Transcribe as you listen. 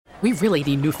We really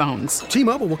need new phones.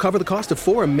 T-Mobile will cover the cost of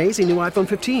 4 amazing new iPhone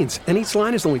 15s, and each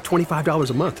line is only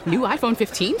 $25 a month. New iPhone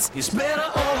 15s? It's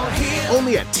better over here.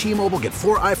 Only at T-Mobile, get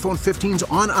 4 iPhone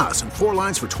 15s on us and 4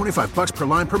 lines for $25 per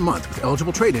line per month with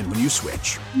eligible trade-in when you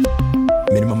switch.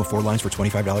 Minimum of 4 lines for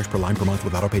 $25 per line per month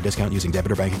with autopay discount using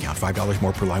debit or bank account. $5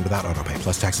 more per line without autopay,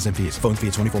 plus taxes and fees. Phone fee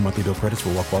at 24 monthly bill credits for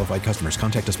well-qualified customers.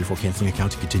 Contact us before canceling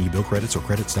account to continue bill credits or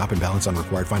credit stop and balance on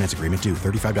required finance agreement due.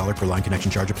 $35 per line connection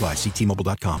charge applies. See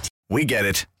T-Mobile.com. We get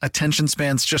it. Attention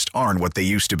spans just aren't what they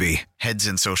used to be. Heads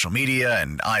in social media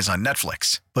and eyes on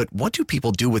Netflix. But what do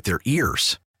people do with their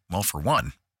ears? Well, for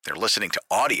one, they're listening to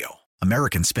audio.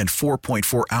 Americans spend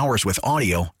 4.4 hours with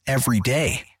audio every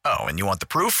day. Oh, and you want the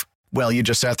proof? Well, you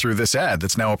just sat through this ad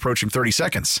that's now approaching 30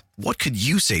 seconds. What could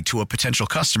you say to a potential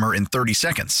customer in 30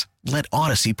 seconds? Let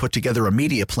Odyssey put together a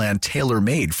media plan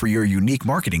tailor-made for your unique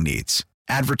marketing needs.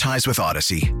 Advertise with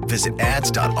Odyssey. Visit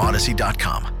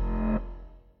ads.odyssey.com.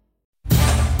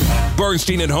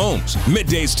 Bernstein and Holmes,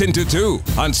 middays 10 to 2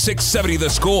 on 670 The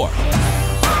Score.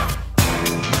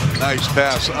 Nice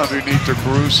pass underneath to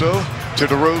Caruso. To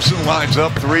DeRozan, lines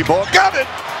up, 3-ball. Got it!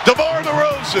 DeMar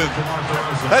DeRozan.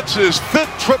 That's his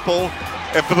 5th triple.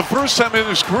 And for the first time in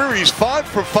his career, he's 5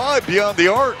 for 5 beyond the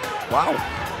arc. Wow.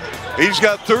 He's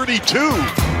got 32.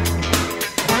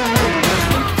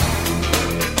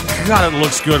 God, it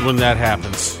looks good when that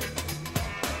happens.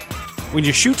 When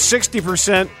you shoot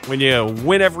 60%, when you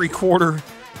win every quarter,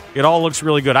 it all looks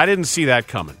really good. I didn't see that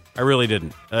coming. I really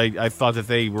didn't. I thought that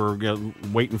they were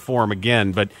waiting for him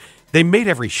again, but they made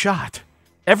every shot.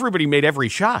 Everybody made every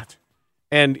shot.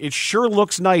 And it sure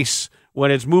looks nice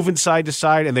when it's moving side to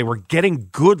side, and they were getting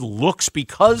good looks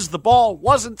because the ball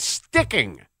wasn't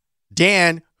sticking.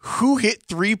 Dan, who hit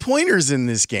 3-pointers in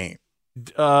this game?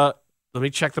 Let me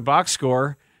check the box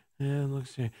score.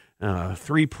 Let's see.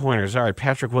 3-pointers. All right,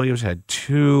 Patrick Williams had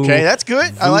 2. Okay, that's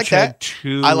good. I like that.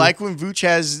 2. I like when Vooch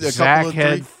has a couple of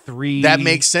had 3. That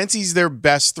makes sense. He's their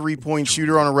best 3-point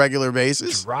shooter on a regular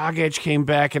basis. Dragic came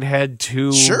back and had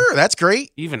 2. Sure, that's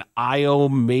great. Even Io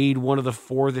made one of the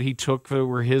 4 that he took that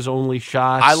were his only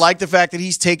shots. I like the fact that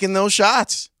he's taking those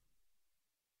shots.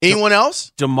 Anyone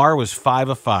else? DeMar was 5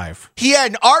 of 5. He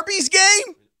had an Arby's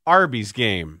game? Arby's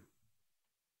game.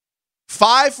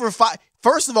 5 for 5.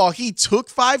 First of all, he took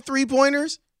 5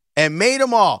 3-pointers and made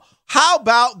them all. How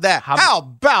about that? How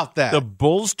about that? The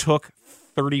Bulls took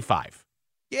 35.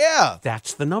 Yeah.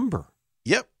 That's the number.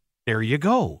 Yep. There you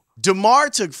go. DeMar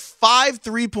took 5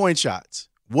 3-point shots.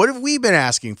 What have we been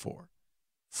asking for?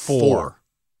 4.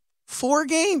 4 a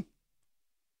game.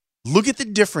 Look at the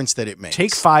difference that it makes.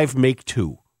 Take 5, make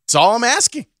 2. That's all I'm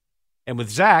asking. And with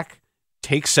Zach,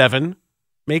 take 7,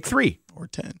 make 3. Or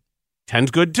 10. 10's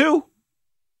good too.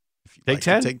 Take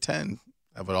 10. Take 10.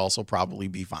 That would also probably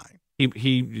be fine.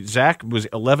 Zach was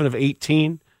 11 of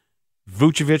 18.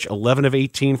 Vucevic 11 of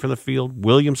 18 from the field.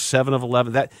 Williams 7 of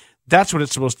 11. That's what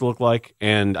it's supposed to look like.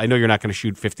 And I know you're not going to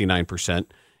shoot 59%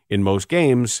 in most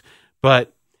games,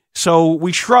 but so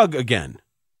we shrug again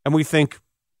and we think,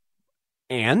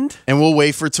 and we'll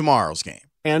wait for tomorrow's game.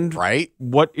 And right,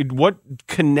 what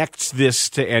connects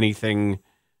this to anything?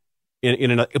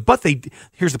 But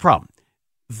here's the problem.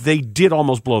 They did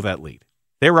almost blow that lead.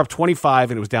 They were up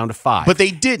 25 and it was down to 5. But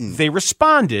they didn't. They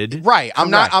responded. Right. I'm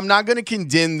not going to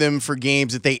condemn them for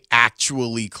games that they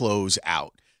actually close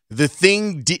out. The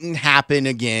thing didn't happen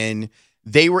again.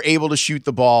 They were able to shoot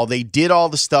the ball. They did all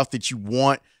the stuff that you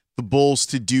want the Bulls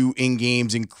to do in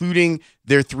games, including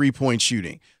their 3-point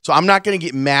shooting. So I'm not going to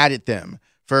get mad at them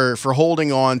for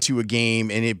holding on to a game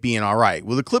and it being all right.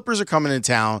 Well, the Clippers are coming to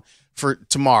town for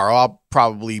tomorrow. I'll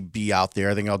probably be out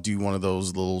there. I think I'll do one of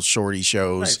those little shorty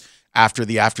shows after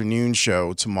the afternoon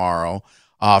show tomorrow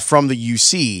from the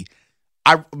UC.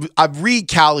 I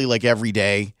read Callie like every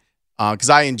day because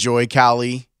I enjoy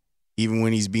Callie, even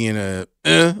when he's being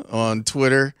on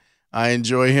Twitter. I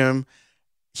enjoy him.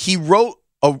 He wrote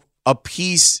a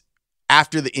piece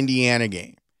after the Indiana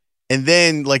game. And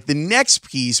then like the next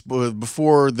piece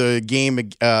before the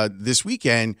game this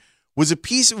weekend was a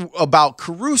piece about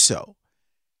Caruso.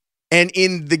 And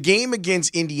in the game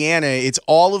against Indiana, it's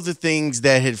all of the things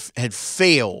that had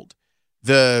failed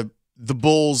the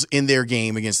Bulls in their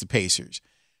game against the Pacers.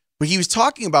 But he was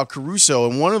talking about Caruso,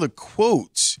 and one of the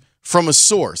quotes from a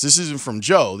source, this isn't from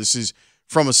Joe, this is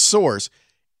from a source,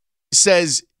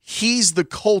 says he's the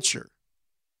culture.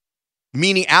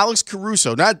 Meaning Alex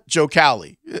Caruso, not Joe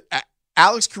Cowley.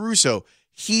 Alex Caruso,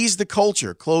 he's the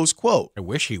culture, close quote. I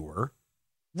wish he were.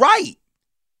 Right.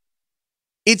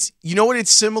 It's, you know what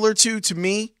it's similar to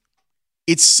me?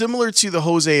 It's similar to the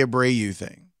Jose Abreu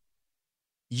thing.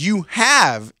 You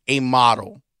have a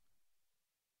model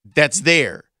that's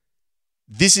there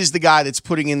this is the guy that's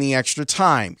putting in the extra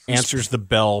time. Answers the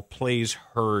bell, plays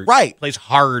hurt. Right. Plays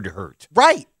hard hurt.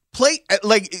 Right. Play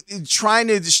like trying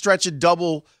to stretch a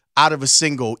double out of a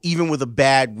single, even with a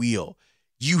bad wheel.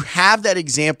 You have that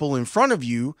example in front of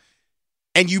you,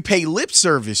 and you pay lip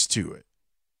service to it.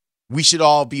 We should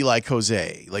all be like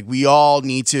Jose. Like, we all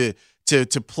need to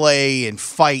play and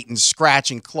fight and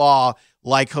scratch and claw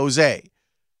like Jose.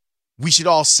 We should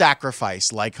all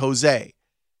sacrifice like Jose.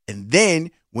 And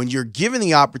then when you're given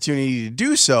the opportunity to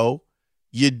do so,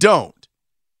 you don't.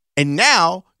 And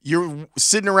now you're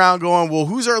sitting around going, well,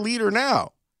 who's our leader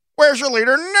now? Where's your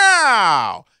leader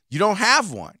now? You don't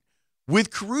have one.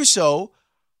 With Caruso,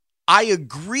 I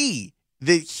agree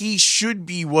that he should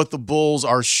be what the Bulls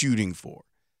are shooting for.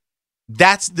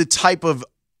 That's the type of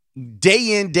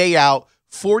day in, day out,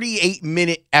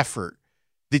 48-minute effort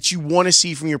that you want to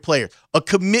see from your players. A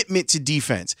commitment to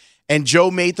defense. And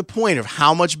Joe made the point of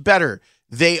how much better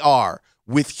they are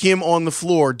with him on the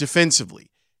floor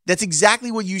defensively. That's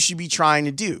exactly what you should be trying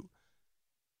to do.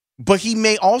 But he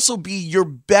may also be your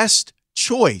best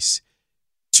choice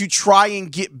to try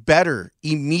and get better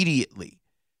immediately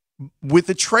with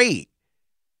a trade.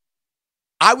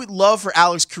 I would love for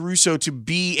Alex Caruso to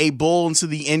be a Bull until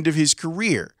the end of his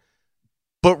career.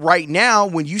 But right now,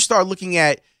 when you start looking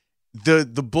at the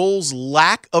Bulls'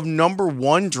 lack of number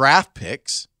one draft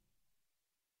picks,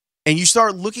 and you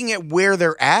start looking at where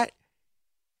they're at,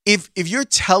 if you're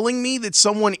telling me that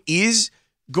someone is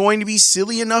going to be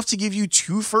silly enough to give you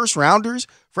 2 first-rounders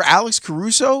for Alex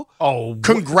Caruso,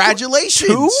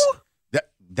 congratulations. 2?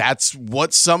 That's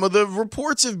what some of the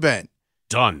reports have been.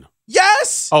 Done.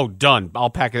 Yes. Oh, done. I'll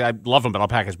pack it. I love him, but I'll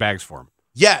pack his bags for him.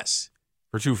 Yes.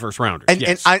 For 2 first-rounders. And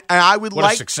yes. I would what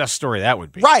like... a success story that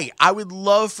would be. Right. I would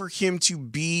love for him to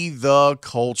be the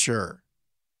culture.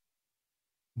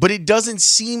 But it doesn't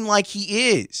seem like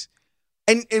he is.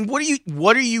 And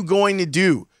what are you going to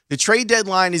do? The trade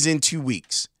deadline is in 2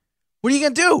 weeks. What are you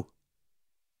going to do?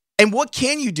 And what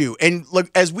can you do? And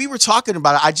look, as we were talking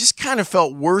about it, I just kind of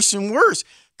felt worse and worse.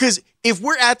 Because if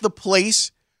we're at the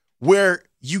place where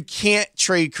you can't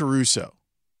trade Caruso,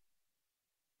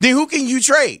 then who can you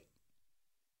trade?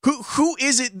 Who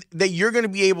is it that you're going to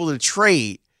be able to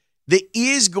trade that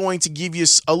is going to give you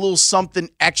a little something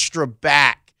extra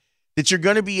back that you're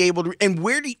going to be able to? And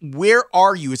where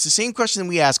are you? It's the same question that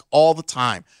we ask all the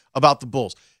time about the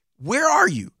Bulls. Where are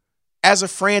you as a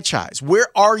franchise? Where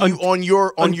are you on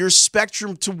your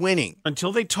spectrum to winning?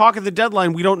 Until they talk at the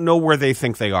deadline, we don't know where they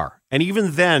think they are. And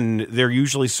even then, they're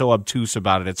usually so obtuse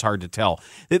about it, it's hard to tell.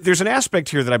 There's an aspect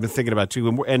here that I've been thinking about, too,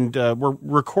 and we're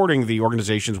recording the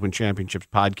Organizations Win Championships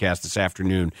podcast this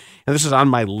afternoon, and this is on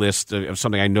my list of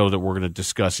something I know that we're going to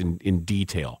discuss in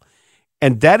detail.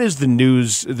 And that is the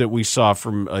news that we saw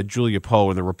from Julia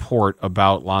Poe in the report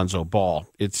about Lonzo Ball.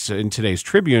 It's in today's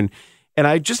Tribune, and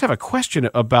I just have a question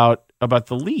about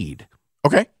the lead.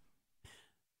 Okay.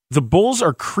 The Bulls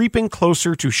are creeping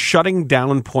closer to shutting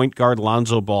down point guard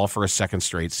Lonzo Ball for a second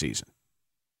straight season.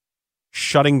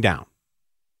 Shutting down.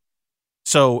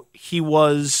 So he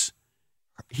was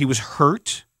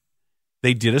hurt.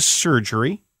 They did a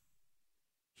surgery.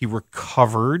 He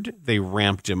recovered. They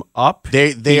ramped him up.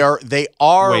 They are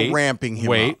ramping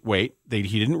him up. Wait.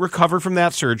 He didn't recover from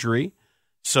that surgery.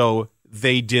 So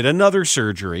they did another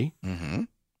surgery. Mm-hmm.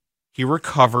 He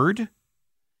recovered.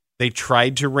 They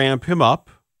tried to ramp him up.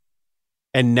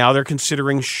 And now they're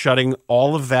considering shutting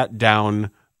all of that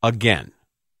down again.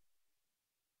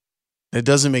 It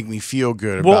doesn't make me feel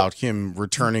good about him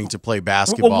returning to play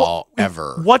basketball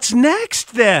ever. What's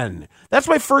next then? That's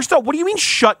my first thought. What do you mean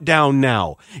shut down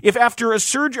now? If after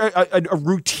a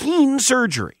routine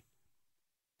surgery,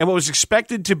 and what was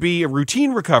expected to be a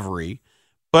routine recovery,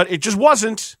 but it just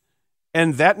wasn't,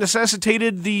 and that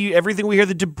necessitated everything we hear,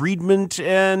 the debridement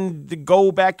and the go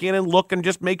back in and look and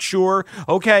just make sure,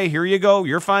 okay, here you go,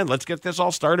 you're fine, let's get this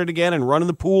all started again and run in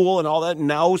the pool and all that, and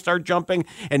now start jumping.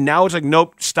 And now it's like,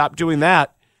 nope, stop doing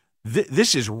that.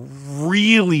 This is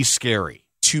really scary.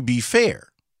 To be fair,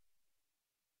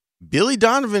 Billy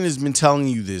Donovan has been telling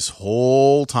you this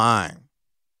whole time.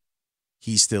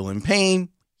 He's still in pain.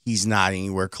 He's not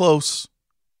anywhere close.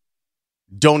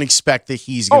 Don't expect that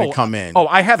he's going to come in. Oh,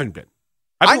 I haven't been.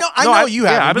 I know you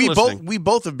have. Yeah, I've been we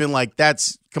both have been like,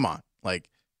 come on.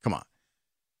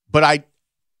 But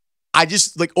I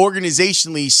just, like,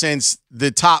 organizationally, since the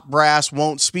top brass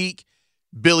won't speak,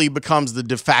 Billy becomes the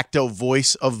de facto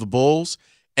voice of the Bulls.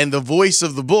 And the voice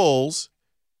of the Bulls,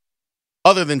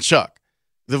 other than Chuck,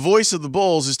 the voice of the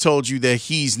Bulls has told you that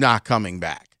he's not coming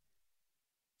back.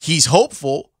 He's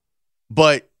hopeful,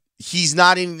 but he's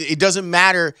not in. It doesn't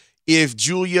matter if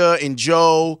Julia and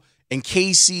Joe and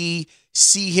Casey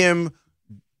see him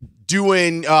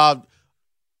doing up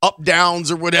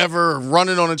downs or whatever, or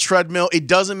running on a treadmill. It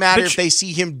doesn't matter if they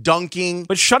see him dunking.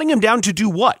 But shutting him down to do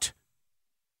what?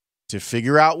 To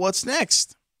figure out what's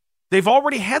next. They've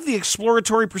already had the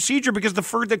exploratory procedure because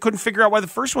they couldn't figure out why the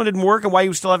first one didn't work and why he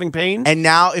was still having pain. And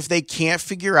now if they can't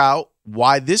figure out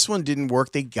why this one didn't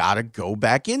work, they got to go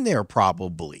back in there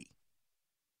probably.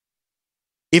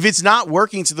 If it's not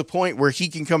working to the point where he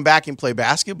can come back and play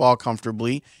basketball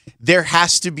comfortably, there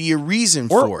has to be a reason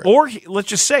for it. Or let's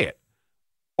just say it.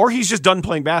 Or he's just done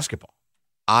playing basketball.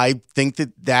 I think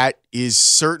that is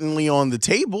certainly on the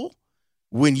table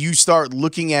when you start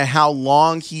looking at how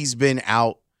long he's been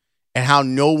out and how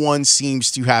no one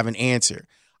seems to have an answer.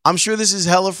 I'm sure this is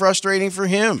hella frustrating for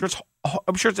him.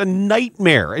 I'm sure it's a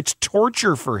nightmare. It's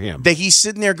torture for him. That he's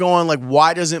sitting there going like,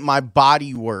 why doesn't my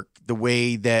body work the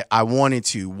way that I want it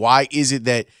to? Why is it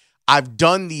that I've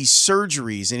done these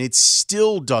surgeries and it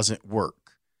still doesn't work?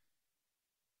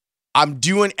 I'm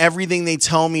doing everything they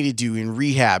tell me to do in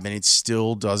rehab and it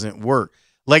still doesn't work.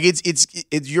 Like it's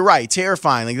you're right,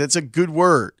 terrifying. Like that's a good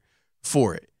word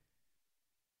for it.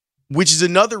 Which is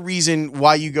another reason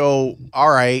why you go,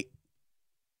 all right,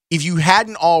 if you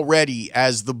hadn't already,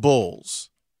 as the Bulls,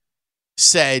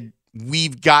 said,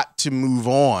 we've got to move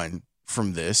on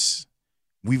from this,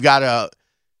 we've got to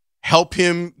help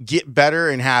him get better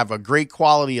and have a great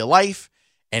quality of life,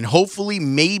 and hopefully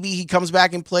maybe he comes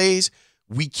back and plays,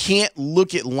 we can't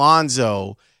look at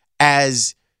Lonzo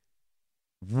as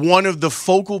one of the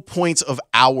focal points of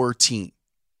our team.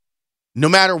 No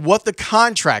matter what the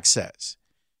contract says.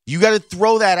 You got to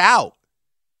throw that out.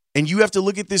 And you have to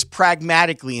look at this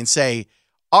pragmatically and say,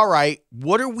 all right,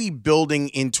 what are we building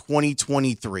in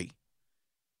 2023?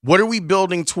 What are we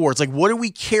building towards? Like, what do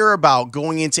we care about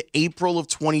going into April of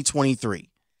 2023?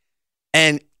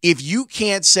 And if you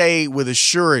can't say with a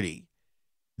surety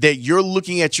that you're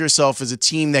looking at yourself as a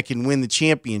team that can win the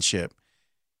championship,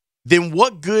 then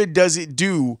what good does it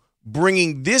do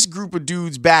bringing this group of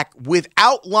dudes back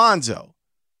without Lonzo?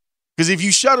 Because if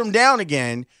you shut him down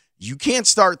again, you can't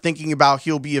start thinking about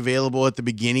he'll be available at the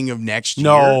beginning of next year.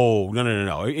 No.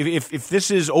 If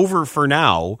this is over for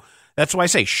now, that's why I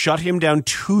say shut him down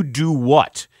to do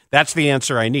what? That's the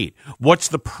answer I need. What's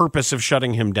the purpose of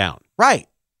shutting him down? Right.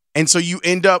 And so you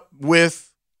end up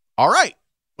with, all right,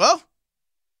 well,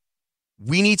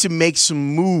 we need to make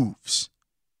some moves.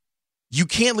 You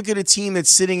can't look at a team that's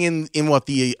sitting in what,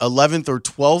 the 11th or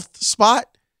 12th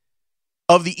spot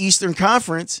of the Eastern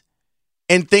Conference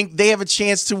and think they have a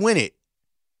chance to win it.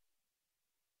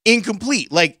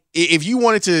 Incomplete. Like, if you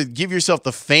wanted to give yourself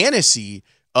the fantasy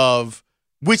of,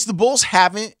 which the Bulls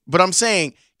haven't, but I'm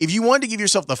saying, if you wanted to give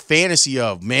yourself the fantasy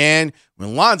of, man,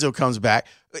 when Lonzo comes back,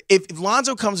 if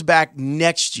Lonzo comes back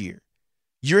next year,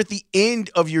 you're at the end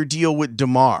of your deal with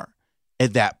DeMar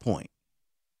at that point.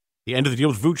 The end of the deal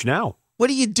with Vooch now. What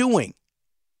are you doing?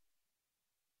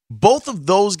 Both of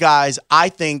those guys, I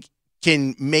think,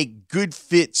 can make good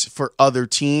fits for other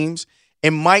teams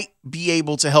and might be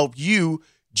able to help you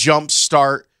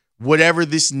jumpstart whatever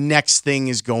this next thing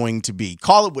is going to be.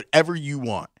 Call it whatever you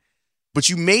want. But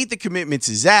you made the commitment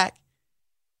to Zach,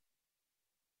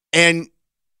 and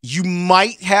you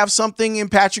might have something in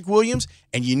Patrick Williams,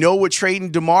 and you know what trading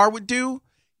DeMar would do?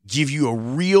 Give you a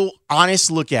real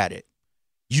honest look at it.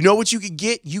 You know what you could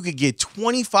get? You could get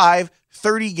 25,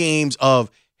 30 games of,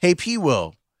 hey,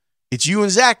 P-Will, it's you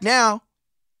and Zach now.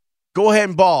 Go ahead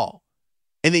and ball.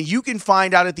 And then you can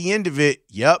find out at the end of it,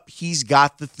 yep, he's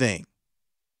got the thing.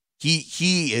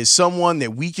 He is someone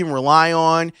that we can rely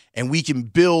on and we can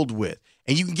build with.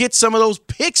 And you can get some of those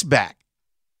picks back.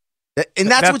 And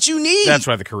that's what you need. That's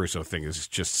why the Caruso thing is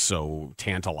just so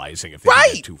tantalizing if they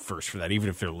get two first for that, even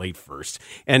if they're late first.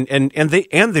 And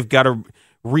they've got to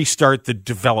restart the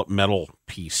developmental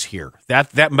piece here.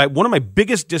 One of my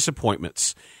biggest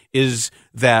disappointments is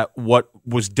that what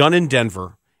was done in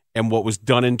Denver and what was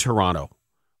done in Toronto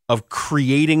of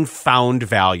creating found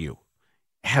value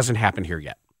hasn't happened here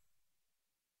yet.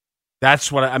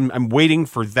 That's what I'm waiting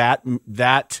for,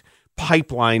 that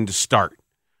pipeline to start.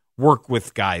 Work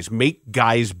with guys, make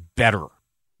guys better,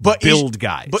 build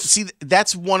guys. But see,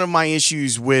 that's one of my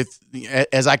issues with,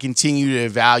 as I continue to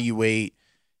evaluate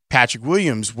Patrick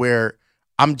Williams, where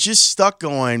I'm just stuck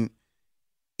going,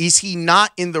 is he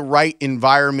not in the right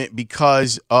environment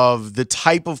because of the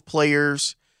type of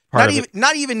players,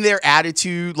 not even their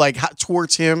attitude like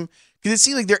towards him? Because it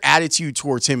seems like their attitude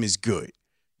towards him is good.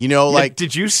 You know, like,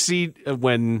 did you see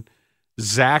when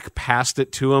Zach passed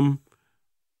it to him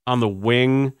on the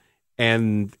wing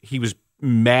and he was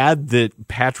mad that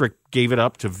Patrick gave it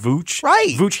up to Vooch?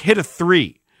 Right. Vooch hit a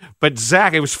three, but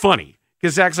Zach, it was funny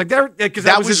because Zach's like,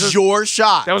 that was your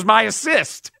shot. That was my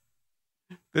assist.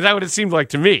 Is that what it seemed like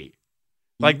to me?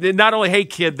 Like, not only, hey,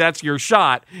 kid, that's your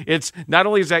shot. It's not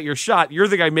only is that your shot, you're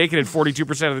the guy making it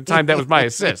 42% of the time. That was my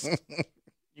assist.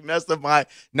 You messed up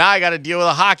now I got to deal with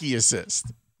a hockey assist.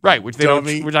 Right, which they don't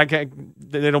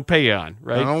pay you on,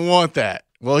 right? I don't want that.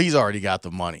 Well, he's already got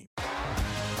the money.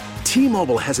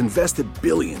 T-Mobile has invested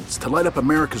billions to light up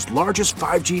America's largest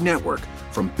 5G network,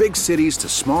 from big cities to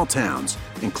small towns,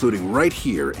 including right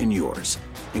here in yours.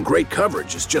 And great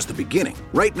coverage is just the beginning.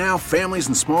 Right now, families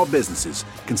and small businesses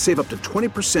can save up to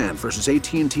 20% versus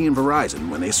AT&T and Verizon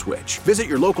when they switch. Visit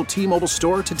your local T-Mobile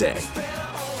store today.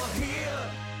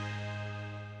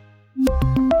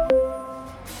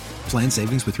 Plan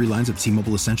savings with 3 lines of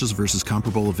T-Mobile Essentials versus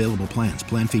comparable available plans.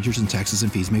 Plan features and taxes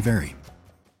and fees may vary.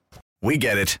 We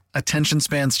get it. Attention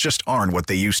spans just aren't what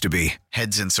they used to be.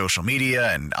 Heads in social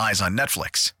media and eyes on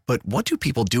Netflix. But what do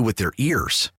people do with their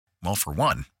ears? Well, for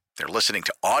one, they're listening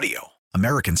to audio.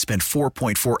 Americans spend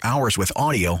 4.4 hours with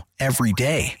audio every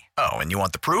day. Oh, and you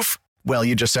want the proof? Well,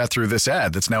 you just sat through this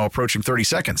ad that's now approaching 30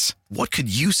 seconds. What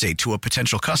could you say to a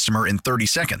potential customer in 30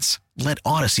 seconds? Let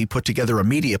Odyssey put together a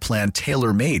media plan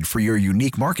tailor-made for your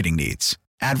unique marketing needs.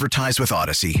 Advertise with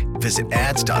Odyssey. Visit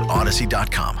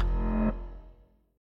ads.odyssey.com.